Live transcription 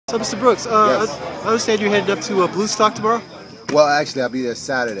So, Mr. Brooks, Yes. I understand you're heading up to Bluestock tomorrow? Well, actually, I'll be there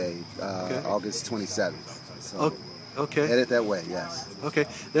Saturday, Okay. August 27th. So Okay. headed that way, yes. Okay.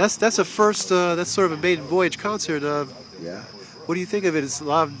 That's a first, that's sort of a maiden voyage concert. Yeah. What do you think of it? It's a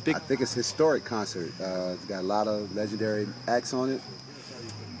lot of big... I think it's a historic concert. It's got a lot of legendary acts on it,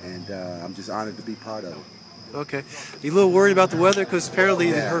 and I'm just honored to be part of it. Okay. You a little worried about the weather? Because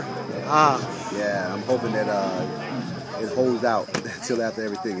apparently... Yeah. Yeah, I'm hoping that it holds out until after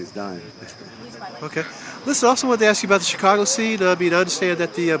everything is done. Okay. Listen, I also wanted to ask you about the Chicago scene. I mean, I understand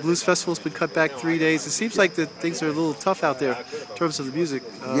that the Blues Festival's been cut back 3 days. It seems like that things are a little tough out there in terms of the music.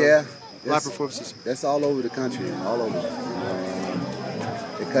 Yeah. Live performances. That's all over the country, all over.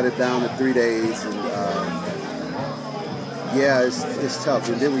 They cut it down to 3 days, and yeah, it's tough.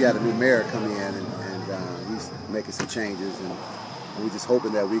 And then we got a new mayor come in, and he's making some changes, and we're just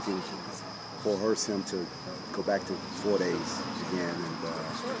hoping that we can coerce him to go back to 4 days again, and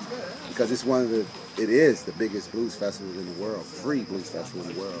because it's it is the biggest blues festival in the world, free blues festival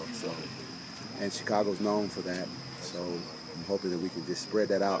in the world. So, and Chicago's known for that. So I'm hoping that we can just spread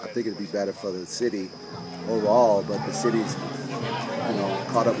that out. I think it'd be better for the city overall, but the city's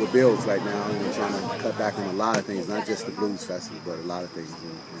caught up with bills right now, and we're trying to cut back on a lot of things, not just the blues festival, but a lot of things.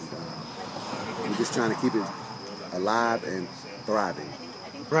 And we're just trying to keep it alive and thriving.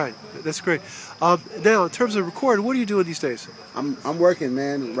 Right, that's great. Now, in terms of recording, what are you doing these days? I'm working,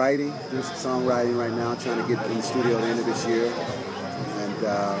 man, writing, doing some songwriting right now, trying to get in the studio at the end of this year, and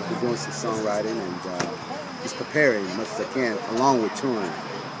we're doing some songwriting and just preparing as much as I can, along with touring.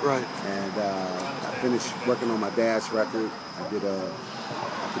 Right. And I finished working on my dad's record. I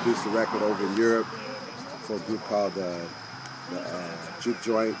produced a record over in Europe for a group called the Juke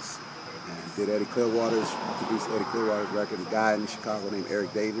Joints. And did Eddie Clearwater's, produced Eddie Clearwater's record, a guy in Chicago named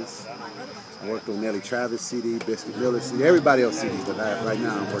Eric Davis. I worked on Nellie Travis' CD, Biscuit Miller's CD, everybody else's CD, but right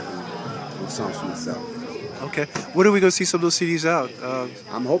now I'm working on songs for myself. Okay. When are we going to see some of those CDs out?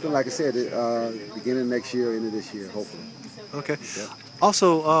 I'm hoping, like I said, beginning of next year, end of this year, hopefully. Okay. Yeah.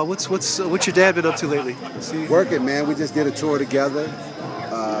 Also, what's your dad been up to lately? Working, man. We just did a tour together.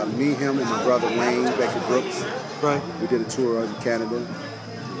 Me, him, and my brother Wayne, Becky Brooks. Right. We did a tour in Canada,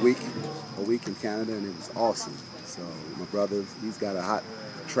 a week in Canada, and it was awesome. So my brother, he's got a hot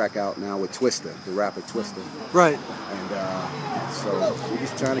track out now with Twista, the rapper Twista. Right. And so we're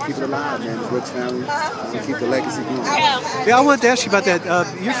just trying to keep it alive, man. The Brooks family, trying to keep the legacy going. Yeah, I wanted to ask you about that.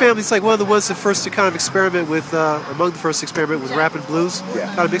 Your family's like one of the ones that first to kind of experiment with, among the first to experiment with rap and blues, Yeah.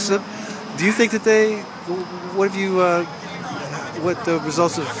 kind of mixing them. Do you think that what the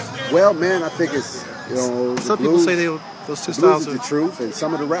results of? Well, man, I think it's, Some people say those two the styles blues is the truth, and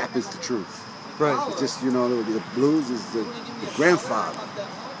some of the rap is the truth. Right. It's just, the blues is the grandfather.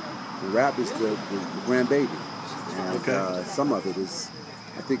 The rap is the grandbaby. And some of it is,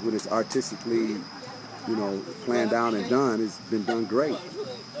 I think when it's artistically, planned down and done, it's been done great.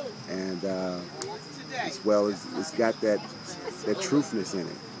 And as well as it's got that truthness in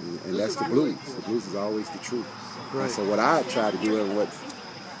it. And that's the blues. The blues is always the truth. Right. And so what I try to do, and what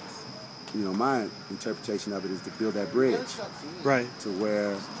my interpretation of it, is to build that bridge, Right. to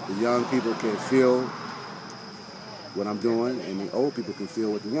where the young people can feel what I'm doing, and the old people can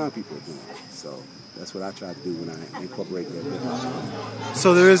feel what the young people are doing. So that's what I try to do when I incorporate that.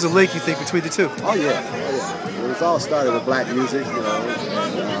 So there is a link, you think, between the two? Oh yeah. It was all started with black music,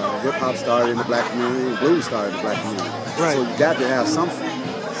 and hip hop started in the black community, and blues started in the black community. Right. So you got to have some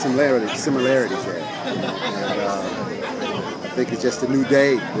similarities there. And I think it's just the new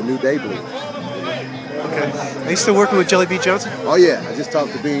day blues. Okay. Are you still working with Jelly Bean Johnson? Oh yeah, I just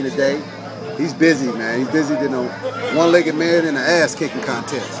talked to Bean today. He's busy, man. He's busy doing a one-legged man in an ass-kicking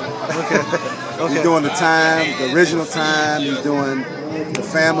contest. Okay. He's doing the original time. He's doing the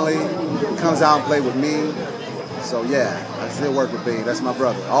family. He comes out and play with me. So yeah, I still work with Bean. That's my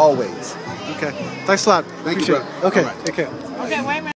brother, always. Okay. Thanks a lot. Thank Appreciate you, bro. it. Okay. Right. Take care. Okay, wait a minute.